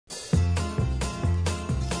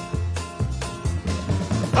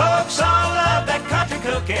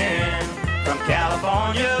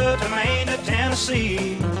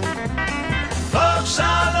see. Folks,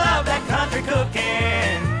 I love that country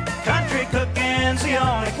cooking. Country cooking's the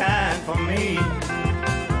only kind for me.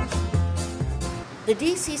 The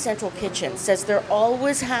DC Central Kitchen says they're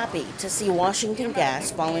always happy to see Washington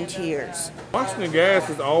Gas volunteers. Washington Gas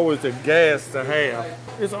is always a gas to have.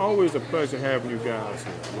 It's always a pleasure having you guys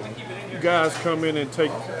here. You guys come in and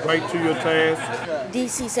take right to your task.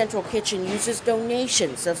 DC Central Kitchen uses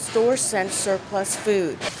donations of store-sent surplus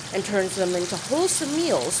food and turns them into wholesome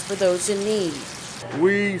meals for those in need.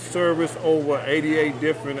 We service over 88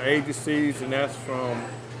 different agencies, and that's from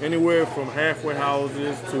anywhere from halfway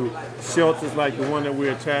houses to shelters like the one that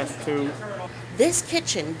we're attached to. This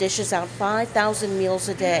kitchen dishes out 5,000 meals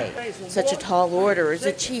a day. Such a tall order is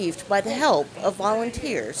achieved by the help of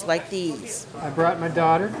volunteers like these. I brought my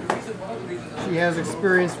daughter. She has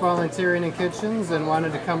experience volunteering in kitchens and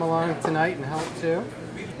wanted to come along tonight and help too.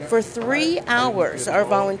 For 3 hours, our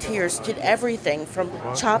volunteers did everything from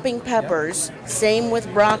chopping peppers, same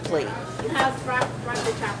with broccoli. How's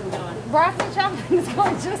broccoli chopping going? Broccoli chopping is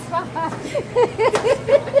going just fine.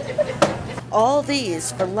 All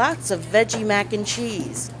these for lots of veggie mac and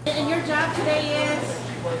cheese. And your job today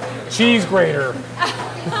is? Cheese grater.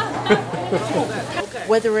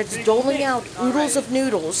 Whether it's doling out oodles of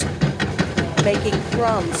noodles, making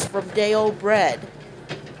crumbs from day-old bread,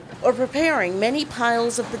 or preparing many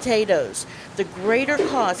piles of potatoes, the greater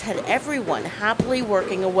cause had everyone happily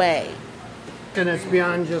working away. And it's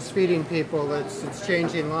beyond just feeding people, it's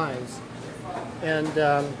changing lives. And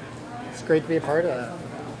it's great to be a part of that.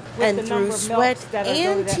 And through sweat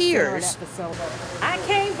and tears, I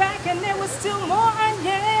came back and there was still more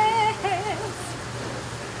onions.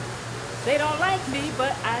 They don't like me,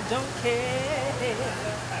 but I don't care.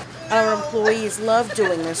 our employees love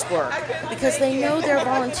doing this work because they know their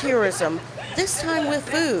volunteerism, this time with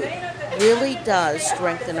food, really does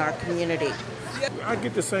strengthen our community. I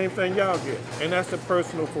get the same thing y'all get, and that's the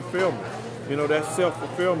personal fulfillment. You know, that's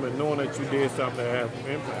self-fulfillment, knowing that you did something that has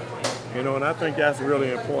an impact. You know, and I think that's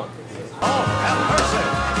really important.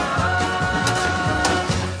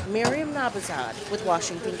 Miriam Nabazad with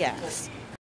Washington Gas.